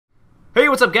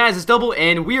what's up guys, it's Double,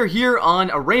 and we are here on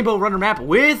a Rainbow Runner map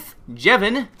with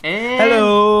Jevin and...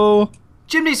 Hello!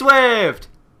 Chimney Swift!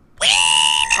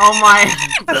 Oh my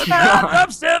god.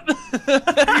 Dubstep!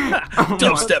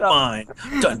 Dubstep mine!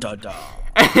 Dun dun dun!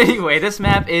 Anyway, this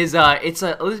map is, it's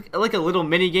like a little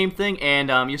mini game thing, and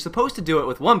you're supposed to do it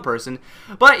with one person,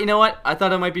 but you know what, I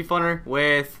thought it might be funner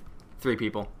with 3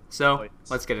 people. So,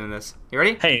 let's get into this. You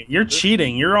ready? Hey, you're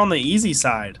cheating. You're on the easy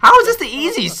side. How is this the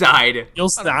easy side?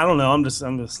 I don't know. I'm just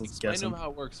Explain guessing. how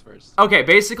it works first. Okay,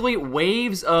 basically,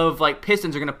 waves of like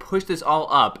pistons are gonna push this all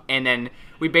up, and then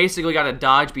we basically gotta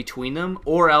dodge between them,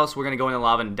 or else we're gonna go in the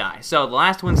lava and die. So the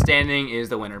last one standing is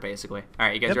the winner, basically. All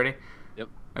right, you guys ready? Yep.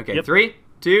 Okay, Yep. 3,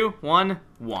 2, 1,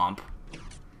 womp.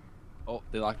 Oh,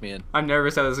 they locked me in. I'm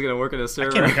nervous how this is gonna work in a I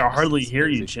server. can hardly hear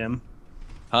you, Jim.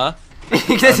 Huh?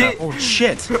 Oh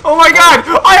shit! Oh my god!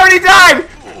 I already died!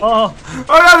 Oh,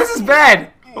 Oh no, this is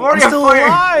bad! I'm I'm already on still fire!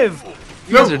 alive!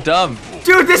 You guys are dumb.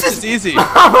 Dude, this This is is easy.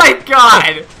 Oh my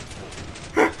god!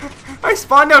 I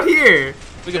spawned out here!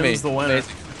 Look at me. Jim's the winner.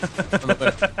 Amazing. I'm the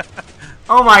winner.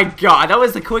 Oh my god, that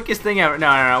was the quickest thing ever.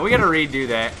 No, we gotta redo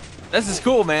that. This is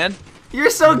cool, man. You're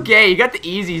so gay, you got the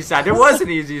easy side. There was an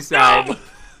easy side.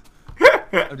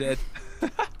 I'm dead.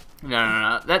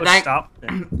 No. Push That stop.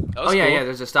 That Oh was yeah, cool. yeah,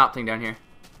 there's a stop thing down here.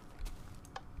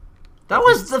 That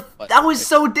was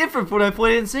so different from when I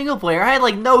played it in single player. I had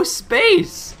like no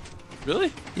space.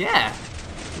 Really? Yeah.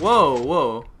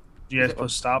 Whoa. Do you guys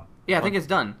push stop? Yeah, I think it's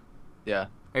done. Yeah. Are you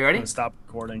I'm ready? gonna stop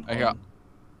recording. I got.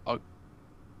 Oh,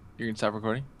 you're gonna stop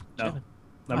recording? No,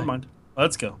 never mind.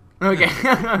 Let's go. Okay.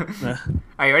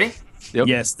 Are you ready? Yep.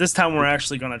 Yes, this time we're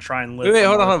actually gonna try and live. Wait,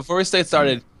 hold on. Before we get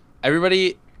started,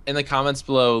 everybody in the comments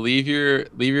below, leave your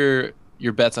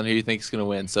bets on who you think is gonna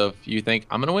win. So if you think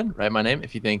I'm gonna win, write my name.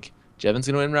 If you think Jevin's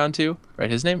gonna win round 2, write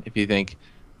his name. If you think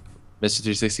Mr.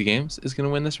 360 Games is gonna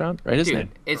win this round, write his Dude, name.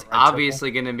 it's Triple.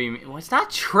 obviously gonna be me. Well, it's not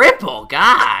triple,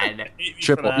 God.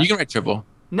 Triple. You can write triple.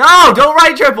 No, don't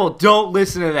write triple. Don't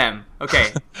listen to them.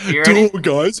 Okay. You ready?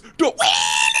 guys. Don't.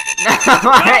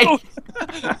 Alright.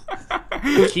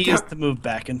 The key is to move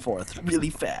back and forth really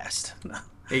fast.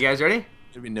 You guys ready?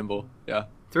 Be nimble. Yeah.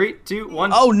 3, 2,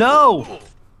 1. Oh no!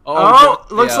 Oh,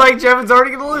 Jev- looks yeah. like Jevin's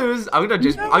already gonna lose. I'm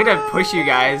gonna push you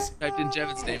guys. Typed in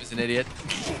Jevin's name as an idiot.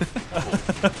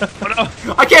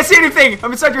 I can't see anything.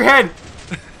 I'm inside your head.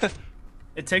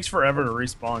 It takes forever to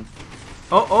respawn.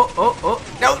 Oh,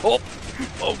 no.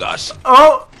 Oh gosh.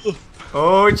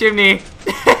 Oh, chimney.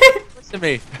 Listen to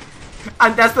me.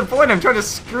 And that's the point. I'm trying to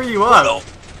screw you up. No.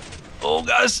 Oh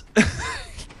gosh.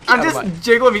 I'm just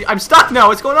jiggling. I'm stuck now.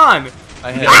 What's going on?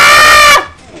 I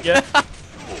had Yeah.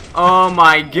 Oh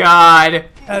my god. Need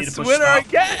that's to push winner stop.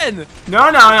 again. No.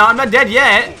 I'm not dead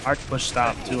yet. Hard to push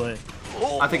stop. Too late.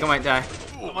 I think I might die.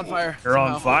 I'm on fire. You're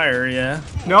on fire. Yeah.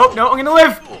 Nope. I'm gonna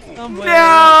live. I'm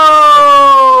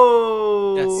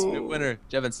No. Yes, new winner.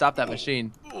 Jevin, stop that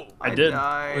machine. I did.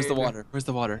 died. Where's the water? Where's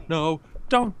the water? No,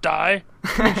 don't die.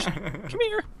 Come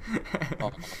here.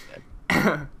 Oh,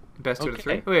 I'm dead. Best 2 out of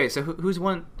Okay. 3. Wait. So who's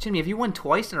won? Chimney, have you won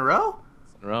twice in a row?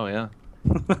 In a row, yeah.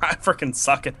 I freaking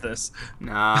suck at this.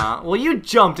 Nah. Well, you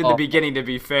jumped in the Oh. beginning. To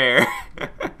be fair.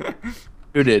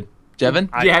 Who did? Jevin?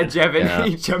 Yeah, did. Jevin. Yeah.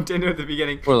 He jumped into it at the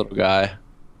beginning. Poor little guy.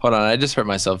 Hold on, I just hurt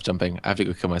myself jumping. I have to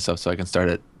go kill myself so I can start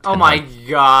it. Oh my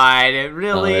god.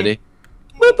 Really? Already.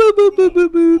 Boop, boop, boop, boop, boop,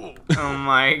 boop. Oh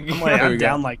my I'm, like, god. There we I'm go.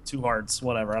 down like 2 hearts.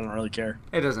 Whatever. I don't really care.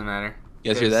 It doesn't matter.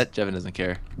 You guys hear that? Jevin doesn't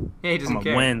care. Yeah, he I'm doesn't gonna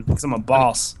care. win because I'm a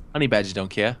boss. Honey badgers don't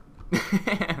care.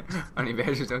 Honey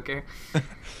badgers don't care.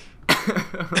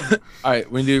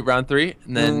 Alright, we can do round 3,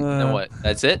 and then what?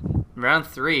 That's it? Round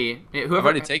 3. Yeah, I've whoever.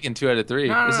 already taken 2 out of 3.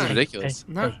 No, This no, is no. ridiculous.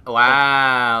 No. Hey.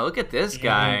 Wow, look at this Yeah.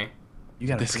 guy. You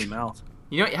got a This pretty guy. mouth.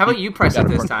 You know, how about you press it Gotta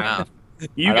this put time? them out.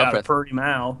 You I don't got a press- pretty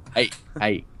mouth.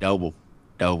 Hey, double.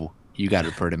 You got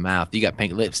a pretty mouth. You got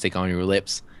pink lipstick on your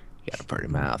lips. You got a pretty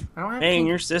mouth. I don't have Dang, pink-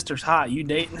 your sister's hot. You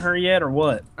dating her yet or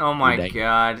what? Oh my Dang.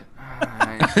 god.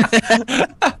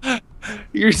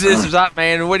 Your sister's hot,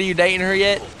 man. What, are you dating her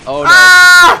yet? Oh no.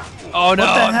 Ah! Oh no.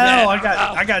 What the I'm hell? dead.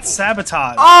 I got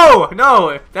sabotaged. Oh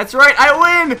no! That's right.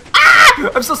 I win.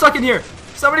 Ah! I'm still stuck in here.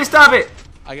 Somebody stop it.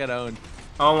 I got owned.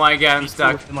 Oh my god, I'm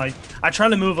stuck. And, like, I tried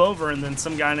to move over, and then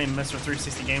some guy named Mr.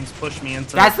 360 Games pushed me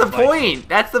into. That's the like, point.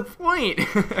 That's the point.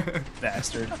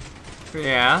 Bastard.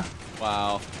 Yeah.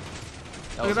 Wow.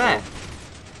 Look at that.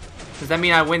 Does that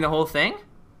mean I win the whole thing?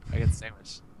 I get the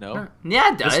sandwich. No.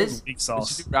 Yeah, it This does. was weak We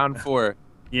sauce. should do round 4.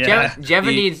 Yeah. Jevin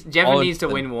The needs all to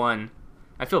in- win 1.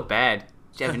 I feel bad.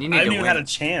 Jevin, you I need haven't to even had a win.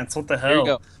 chance. What the Here you hell?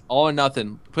 go. All or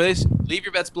nothing. Please leave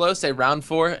your bets below. Say round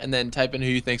 4, and then type in who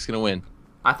you think's gonna win.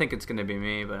 I think it's gonna be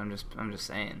me, but I'm just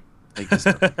saying. Like, just,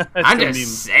 I'm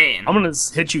just saying. I'm gonna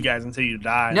hit you guys until you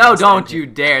die. No, don't you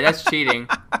dare. That's cheating.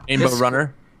 Rainbow This-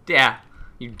 Runner. Yeah.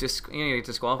 You get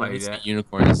disqualified. You do that.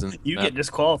 Unicorn isn't. You get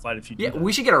disqualified if you do Yeah, that.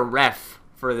 we should get a ref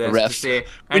for this. A ref. To see.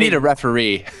 We need a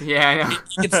referee. Yeah, I know.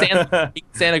 He can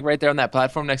stand like right there on that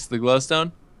platform next to the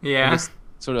glowstone. And Yeah. just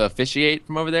sort of officiate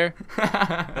from over there.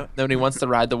 Then when he wants to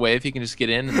ride the wave, he can just get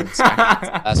in and then smack it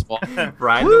against the last wall.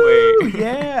 Ride Woo, the wave.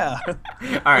 yeah.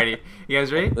 Alrighty. You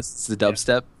guys ready? This is the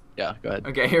dubstep. Yeah, go ahead.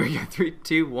 Okay, here we go. 3,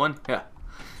 2, 1. Yeah.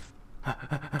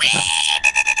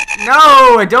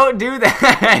 No, don't do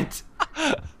that.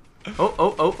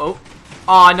 Oh.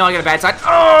 Oh, no, I got a bad side.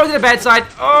 Oh, I got a bad side.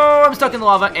 Oh, I'm stuck in the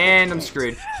lava and I'm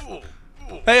screwed.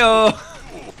 Hey-oh!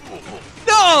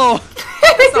 No!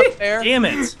 That's not fair. Damn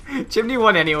it. Chimney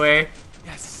won anyway.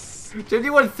 Yes. Chimney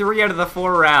won 3 out of the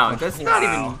 4 rounds. That's not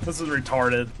Wow, even. this is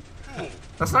retarded.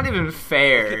 That's not even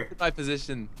fair. My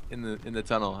position in the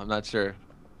tunnel. I'm not sure.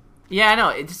 Yeah, I know.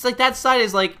 It's just like that side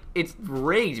is like it's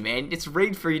rigged, man. It's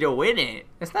rigged for you to win it.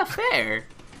 That's not fair.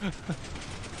 I'm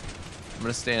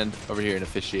gonna stand over here and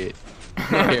officiate.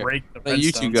 Here. Break the No,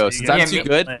 you two redstone go. so Since you I'm get too Yeah, to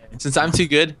good, play. since I'm too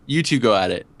good, you two go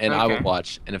at it, and I will Okay.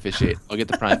 watch and officiate. I'll get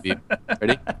the prime view.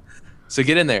 Ready? So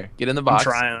get in there. Get in the I'm box.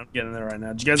 trying. I'm getting there right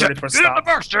now. Did you guys ready for stop?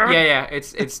 Yeah,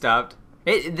 it's stopped.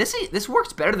 This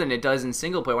works better than it does in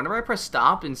single player. Whenever I press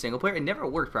stop in single player, it never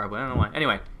works properly. I don't know why.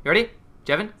 Anyway, you ready,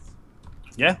 Jevin?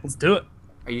 Yeah, let's do it.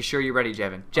 Are you sure you're ready,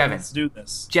 Jevin? Jevin, Let's do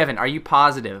this. Jevin, are you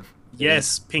positive?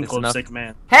 Yes, pink It's enough. lipstick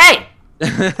man. Hey!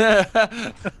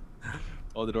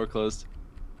 Oh, the door closed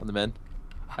on the men.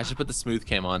 I should put the smooth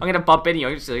cam on. I'm gonna bump into you.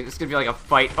 It's gonna be like a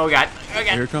fight. Oh god. Oh Here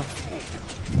god. it comes.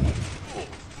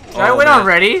 Did I Oh, win man.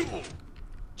 already?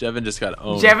 Jevin just got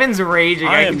owned. Jevin's raging.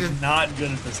 I I am can just. not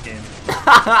good at this game.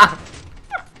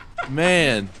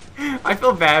 Man. I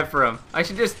feel bad for him. I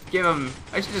should just give him.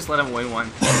 I should just let him win one.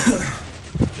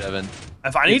 Jevin.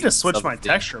 If I need to switch my Something.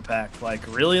 texture pack, like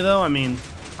really though, I mean,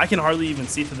 I can hardly even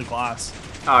see through the glass.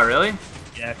 Oh really?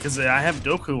 Yeah, because I have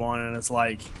Doku on and it's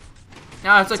like,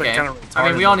 No, it's It's, like, okay. kinda I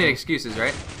mean, we all need retarded excuses,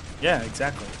 right? yeah,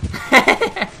 exactly.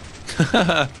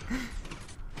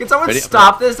 Can someone Ready?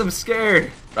 stop this? I'm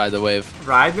scared. Ride the wave.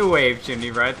 Ride the wave, Chimney.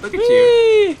 Ride. Look at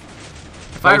you.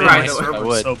 If I Dude, ride my the I wave. server's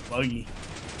would. so buggy.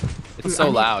 It's so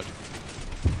loud.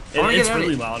 It's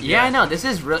really loud. Yeah, I know. This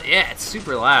is really. Yeah, it's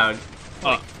super loud.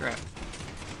 Holy Oh. crap.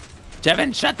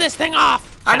 Jevin, shut this thing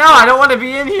off! I know. I don't want to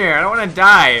be in here. I don't want to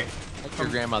die. Like your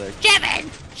grandmother.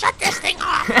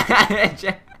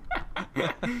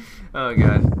 Oh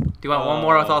god. Do you want one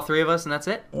more with all 3 of us, and that's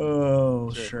it? Oh,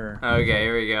 Sure. sure. Okay,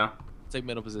 here we go. Take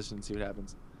middle position and see what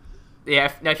happens.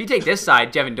 Yeah. Now, if you take this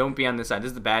side, Jevin, don't be on this side. This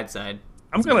is the bad side.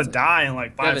 I'm gonna die in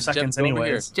like 5 Jevin, seconds Jevin, go over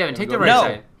anyways. Jevin, take Go the right No.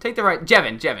 side. Take the right.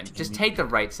 Jevin, just take the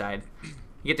right side.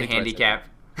 You get the Take the right handicap.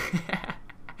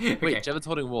 Wait, Okay. Jevin's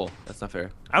holding wool. That's not fair.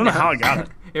 I don't know how I got it.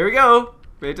 Here we go.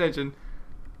 Pay attention.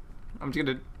 I'm just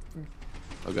gonna.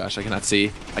 Oh gosh, I cannot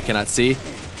see. I cannot see.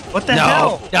 What the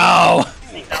hell? No!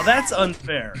 Now that's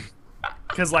unfair.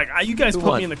 Because like you guys Who put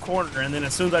won? me in the corner, and then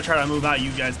as soon as I try to move out, you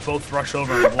guys both rush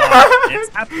over and block. It's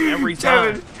happening every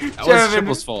time. Jevin, That was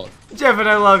Triple's fault. Jevin,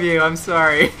 I love you. I'm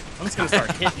sorry. I'm just gonna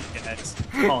start hitting you guys.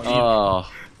 Calling you. Oh.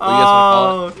 What do you guys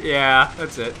want Oh, yeah,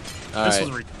 that's it. to call it? This Alright. was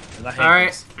ridiculous. I hate All right.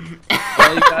 this.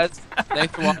 Well, you guys,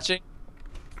 thanks for watching.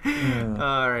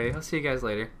 Alrighty, I'll see you guys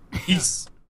later. Peace.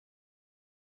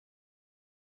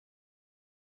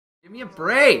 Give me a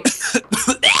break.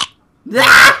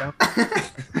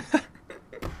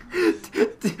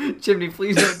 Chimney,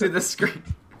 please don't do the screen.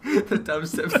 The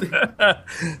dubstep thing.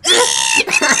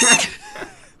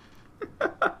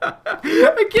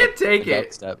 I can't take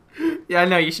it. Step. Yeah,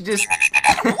 no, you should just.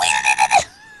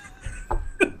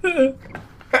 You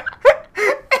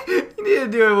need to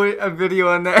do a video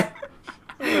on that.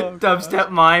 Dubstep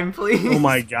mime, please. Oh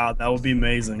my god, that would be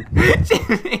amazing.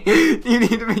 Jimmy, you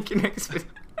need to make your next video.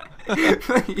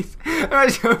 Please. I'm not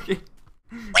joking.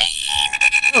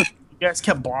 You guys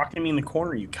kept blocking me in the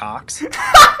corner, you cocks.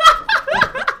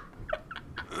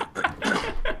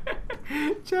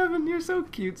 Jevin, you're so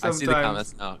cute I sometimes. see the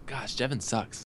comments now. Gosh, Jevin sucks.